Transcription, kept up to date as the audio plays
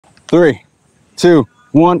3, 2,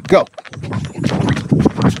 1, go.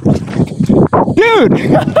 Dude!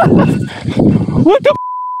 What the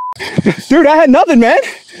f? Dude, I had nothing, man.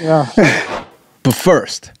 Yeah. But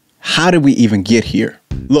first, how did we even get here?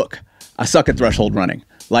 Look, I suck at threshold running.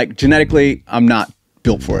 Like, genetically, I'm not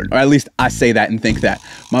built for it. Or at least I say that and think that.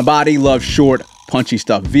 My body loves short, punchy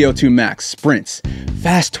stuff. VO2 max, sprints,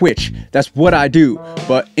 fast twitch. That's what I do.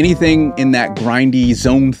 But anything in that grindy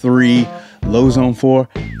zone 3, low zone 4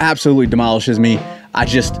 absolutely demolishes me. I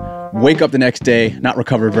just wake up the next day, not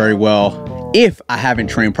recovered very well, if I haven't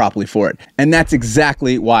trained properly for it. And that's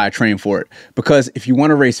exactly why I train for it. Because if you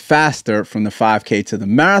want to race faster from the 5K to the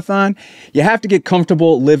marathon, you have to get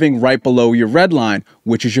comfortable living right below your red line,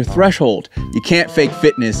 which is your threshold. You can't fake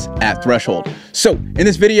fitness at threshold. So in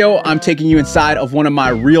this video, I'm taking you inside of one of my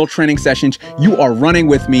real training sessions. You are running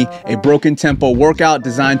with me, a broken tempo workout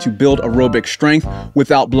designed to build aerobic strength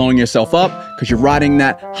without blowing yourself up, because you're riding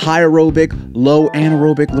that high aerobic, low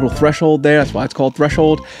anaerobic little threshold there. That's why it's called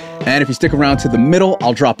threshold. And if you stick around to the middle,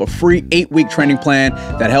 I'll drop a free 8-week training plan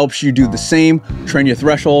that helps you do the same, train your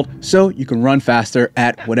threshold so you can run faster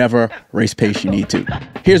at whatever race pace you need to.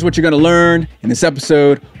 Here's what you're gonna learn in this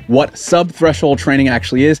episode: what sub-threshold training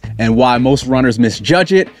actually is and why most runners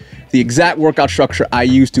misjudge it, the exact workout structure I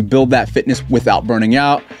use to build that fitness without burning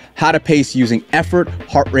out, how to pace using effort,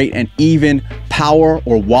 heart rate, and even power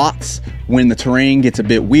or watts when the terrain gets a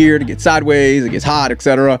bit weird, it gets sideways, it gets hot,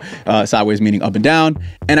 etc. Sideways meaning up and down.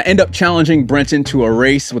 And I end up challenging Brenton to a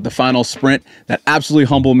race with the final sprint that absolutely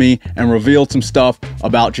humbled me and revealed some stuff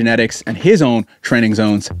about genetics and his own training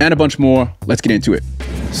zones and a bunch more. Let's get into it.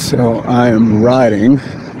 So I am riding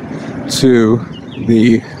to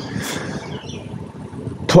the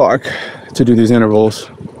park to do these intervals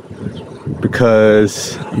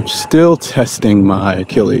because I'm still testing my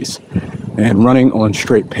Achilles, and running on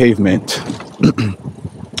straight pavement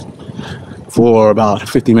for about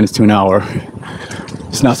 50 minutes to an hour,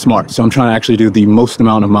 it's not smart. So I'm trying to actually do the most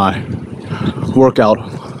amount of my workout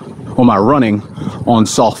on my running on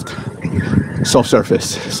soft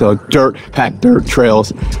surface. So dirt, packed dirt,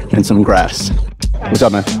 trails, and some grass. What's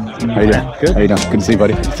up, man? How you doing? Good. How you doing? Good to see you,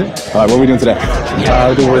 buddy. All right, what are we doing today?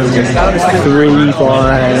 Doing 3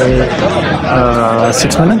 by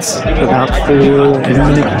 6 minutes, about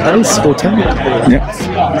 4-minute pace, 4:10.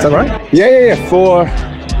 Yeah. Is that right? Yeah. 4 or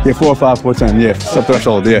 5, 4:10. Yeah,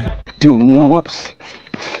 sub-threshold, yeah. Doing warm-ups,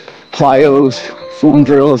 plyos, form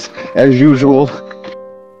drills, as usual.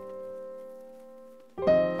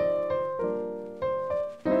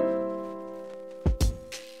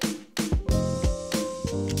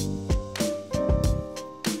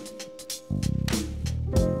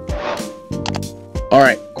 All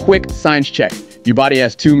right, quick science check. Your body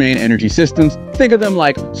has 2 main energy systems. Think of them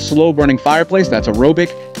like slow burning fireplace, that's aerobic,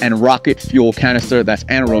 and rocket fuel canister, that's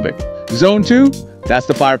anaerobic. Zone 2, that's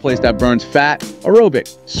the fireplace that burns fat, aerobic.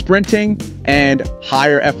 Sprinting and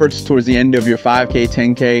higher efforts towards the end of your 5K,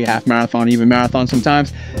 10K, half marathon, even marathon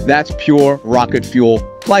sometimes, that's pure rocket fuel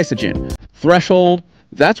glycogen. Threshold,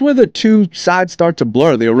 that's where the 2 sides start to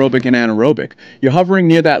blur, the aerobic and anaerobic. You're hovering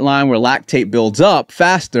near that line where lactate builds up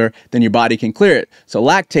faster than your body can clear it. So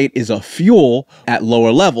lactate is a fuel at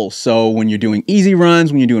lower levels. So when you're doing easy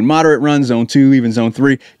runs, when you're doing moderate runs, zone 2, even zone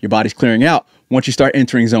 3, your body's clearing out. Once you start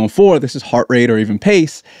entering zone 4, this is heart rate or even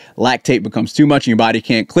pace, lactate becomes too much and your body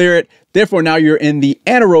can't clear it. Therefore, now you're in the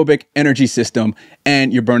anaerobic energy system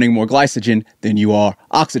and you're burning more glycogen than you are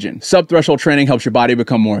oxygen. Subthreshold training helps your body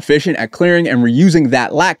become more efficient at clearing and reusing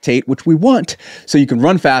that lactate, which we want, so you can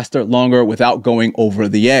run faster, longer without going over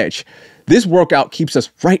the edge. This workout keeps us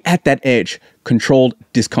right at that edge, controlled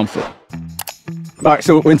discomfort. All right,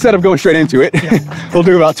 so instead of going straight into it, we'll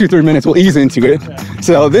do about 2-3 minutes, we'll ease into it.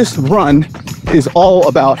 So this run is all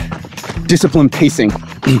about disciplined pacing,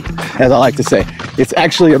 as I like to say. It's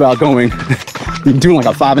actually about doing like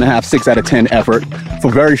a 5.5, 6 out of 10 effort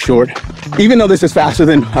for very short. Even though this is faster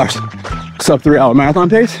than our sub 3-hour marathon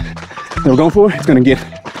pace that we're going for, it's gonna get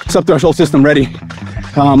sub-threshold system ready.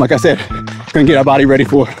 Like I said, it's gonna get our body ready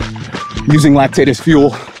for using lactate as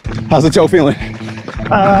fuel. How's the toe feeling?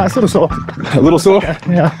 It's a little sore. A little sore?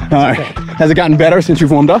 Yeah. All right. Okay. Has it gotten better since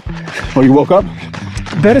you've warmed up? Or you woke up?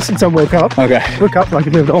 Better since I woke up. Okay. Woke up like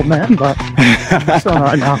a bit of an old man, but it's all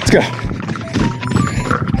right now. Let's go.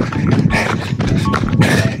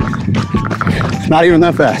 Not even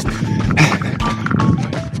that fast.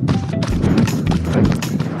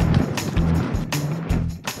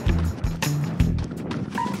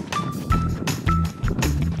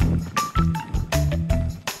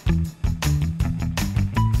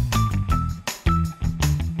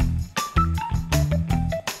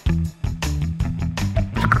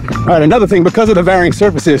 All right, another thing, because of the varying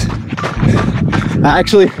surfaces, I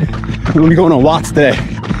actually, I'm gonna be going on watts today.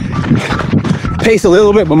 Pace a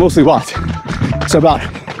little bit, but mostly watts. So about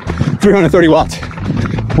 330 watts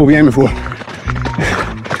we'll be aiming for.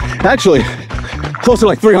 Actually, close to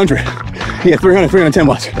like 300. Yeah, 300, 310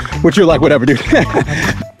 watts, which you're like, whatever, dude.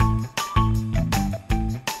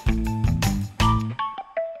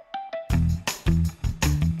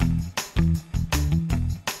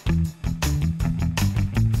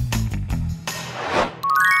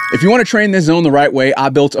 If you want to train this zone the right way, I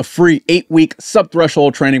built a free 8-week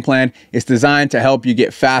sub-threshold training plan. It's designed to help you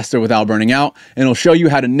get faster without burning out, and it'll show you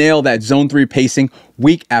how to nail that zone 3 pacing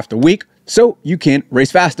week after week so you can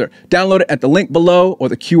race faster. Download it at the link below or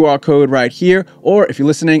the QR code right here, or if you're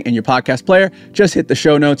listening in your podcast player, just hit the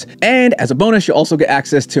show notes. And as a bonus, you'll also get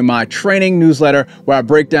access to my training newsletter where I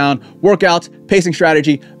break down workouts, pacing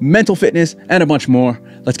strategy, mental fitness, and a bunch more.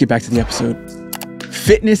 Let's get back to the episode.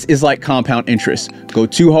 Fitness is like compound interest. Go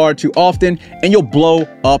too hard too often and you'll blow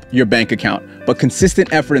up your bank account. But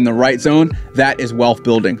consistent effort in the right zone, that is wealth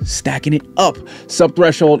building, stacking it up.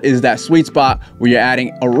 Sub-threshold is that sweet spot where you're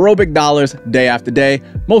adding aerobic dollars day after day.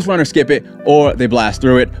 Most runners skip it or they blast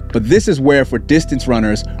through it. But this is where, for distance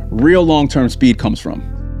runners, real long-term speed comes from.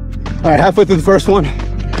 All right, halfway through the first one.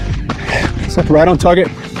 Set right on target,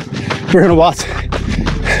 300 watts.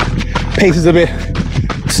 Pace is a bit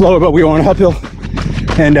slower, but we are on an uphill.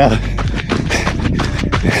 And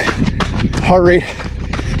heart rate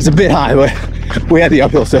is a bit high, but we had the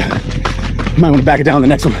uphill, so might want to back it down the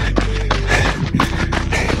next one.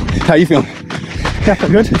 How you feeling? Yeah, feel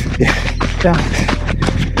good. Yeah.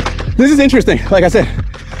 This is interesting. Like I said,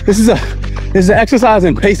 this is an exercise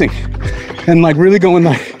in pacing and like really going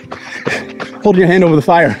like holding your hand over the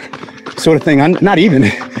fire sort of thing. Not even.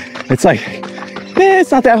 It's like,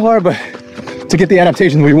 it's not that hard, but to get the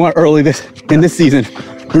adaptations we want early in this season,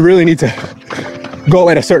 we really need to go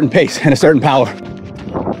at a certain pace and a certain power.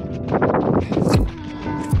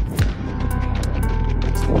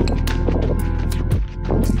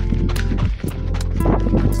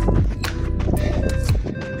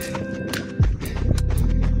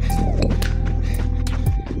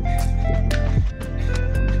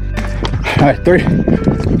 All right, 3,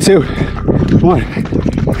 2, 1.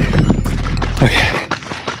 Okay.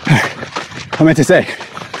 All right. I meant to say,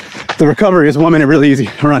 the recovery is 1 minute really easy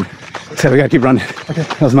to run. So we gotta keep running. Okay.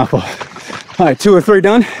 That was my fault. All right, 2 or 3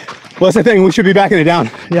 done. Well, that's the thing, we should be backing it down.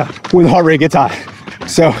 Yeah. When the heart rate gets high.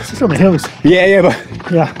 So. It's still the hills. Yeah,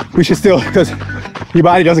 but yeah, we should still, because your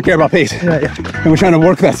body doesn't care about pace. Yeah. And we're trying to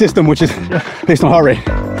work that system, which is based on heart rate.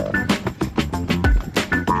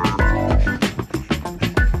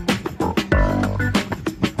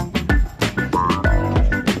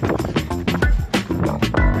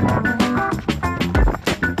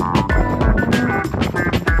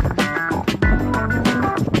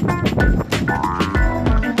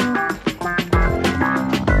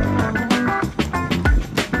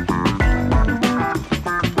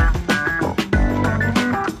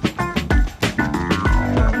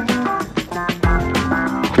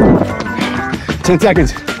 Ten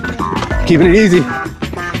seconds. Keeping it easy.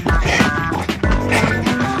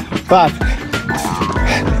 5,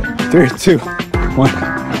 3, 2, 1.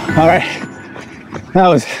 All right. That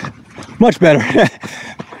was much better.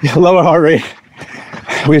 Lower heart rate.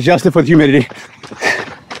 We adjusted for the humidity.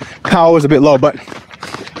 Power was a bit low, but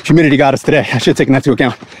humidity got us today. I should have taken that into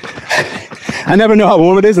account. I never know how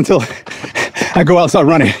warm it is until I go outside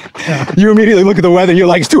running. Yeah. You immediately look at the weather and you're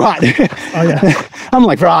like, it's too hot. Oh, yeah. I'm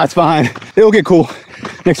like, bro, it's fine. It'll get cool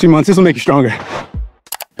next few months. This will make you stronger.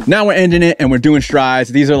 Now we're ending it and we're doing strides.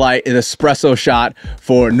 These are like an espresso shot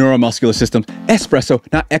for neuromuscular systems. Espresso,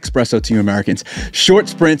 not espresso to you Americans. Short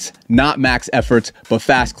sprints, not max efforts, but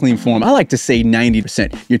fast, clean form. I like to say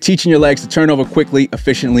 90%. You're teaching your legs to turn over quickly,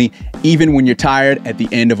 efficiently, even when you're tired at the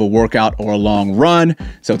end of a workout or a long run.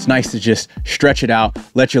 So it's nice to just stretch it out,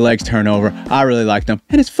 let your legs turn over. I really like them.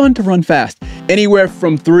 And it's fun to run fast. Anywhere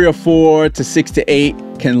from 3 or 4 to 6 to 8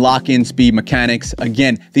 can lock in speed mechanics.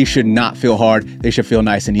 Again, these should not feel hard. They should feel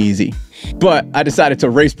nice and easy. But I decided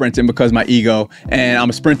to race sprint him because of my ego, and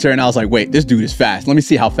I'm a sprinter, and I was like, wait, this dude is fast. Let me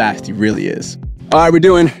see how fast he really is. All right, we're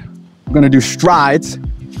gonna do strides,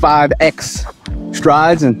 5X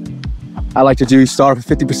strides, and I like to do start with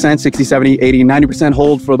 50%, 60, 70, 80, 90%,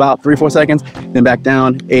 hold for about 3 or 4 seconds, then back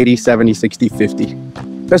down, 80, 70, 60, 50.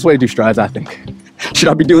 Best way to do strides, I think. Should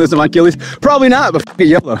I be doing this in my Achilles? Probably not, but f it,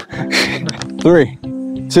 yellow. 3,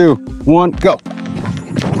 2, 1, go.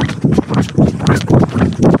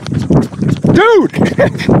 Dude!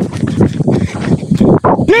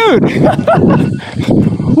 Dude!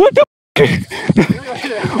 What the f?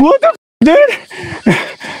 What the f, dude?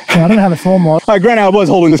 I don't have a full mod. Granted, I was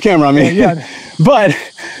holding this camera on me. Yeah. But,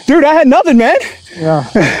 dude, I had nothing, man. Yeah.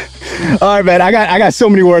 All right, man. I got so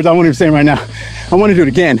many words I won't even say right now. I want to do it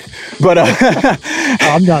again, but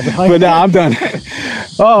I'm done. But I'm done.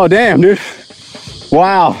 Oh, damn, dude.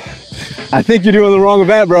 Wow. I think you're doing the wrong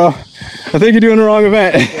event, bro. I think you're doing the wrong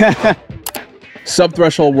event.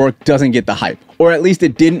 Sub-threshold work doesn't get the hype, or at least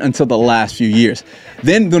it didn't until the last few years.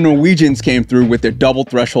 Then the Norwegians came through with their double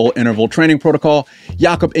threshold interval training protocol.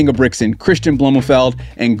 Jakob Ingebrigtsen, Christian Blumenfeld,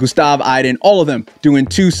 and Gustav Iden, all of them doing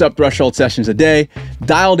 2 sub-threshold sessions a day,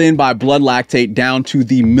 dialed in by blood lactate down to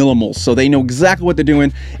the millimoles. So they know exactly what they're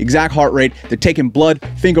doing, exact heart rate. They're taking blood,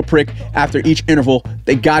 finger prick after each interval.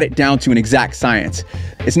 They got it down to an exact science.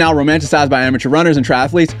 It's now romanticized by amateur runners and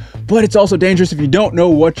triathletes, but it's also dangerous if you don't know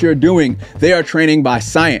what you're doing. They are training by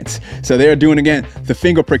science. So they are doing, again, the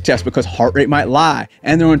finger prick test because heart rate might lie.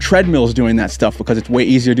 And they're on treadmills doing that stuff because it's way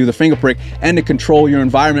easier to do the finger prick and to control your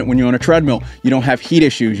environment when you're on a treadmill. You don't have heat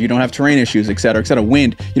issues, you don't have terrain issues, etc.,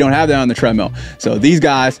 wind. You don't have that on the treadmill. So these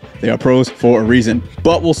guys, they are pros for a reason.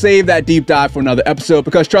 But we'll save that deep dive for another episode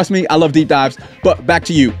because trust me, I love deep dives. But back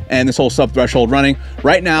to you and this whole sub-threshold running.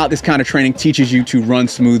 Right now, this kind of training teaches you to run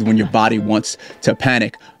smooth when your body wants to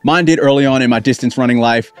panic. Mine did early on in my distance running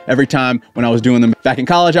life. Every time when I was doing them back in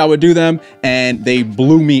college, I would do them and they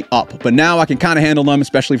blew me up. But now I can kind of handle them,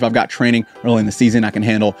 especially if I've got training early in the season. I can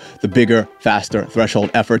handle the bigger, faster threshold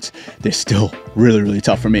efforts. They're still really, really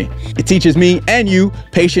tough for me. It teaches me and you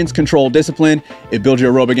patience, control, discipline. It builds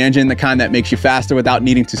your aerobic engine, the kind that makes you faster without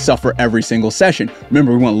needing to suffer every single session.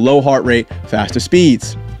 Remember, we want low heart rate, faster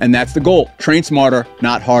speeds. And that's the goal. Train smarter,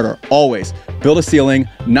 not harder, always. Build a ceiling,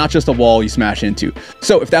 not just a wall you smash into.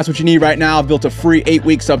 So if that's what you need right now, I've built a free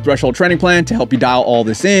 8-week sub-threshold training plan to help you dial all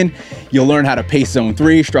this in. You'll learn how to pace zone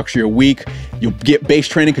 3, structure your week. You'll get base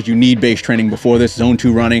training because you need base training before this, zone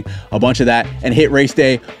 2 running, a bunch of that, and hit race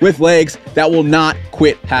day with legs that will not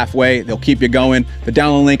quit halfway. They'll keep you going. The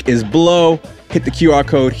download link is below. Hit the QR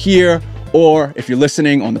code here. Or if you're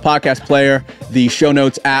listening on the podcast player, the show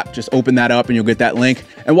notes app, just open that up and you'll get that link.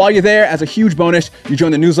 And while you're there, as a huge bonus, you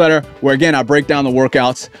join the newsletter where, again, I break down the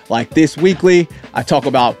workouts like this weekly. I talk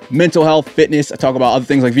about mental health, fitness. I talk about other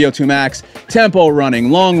things like VO2 max, tempo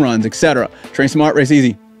running, long runs, etc. Train smart, race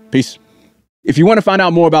easy. Peace. If you want to find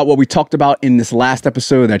out more about what we talked about in this last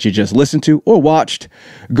episode that you just listened to or watched,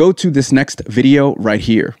 go to this next video right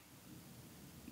here.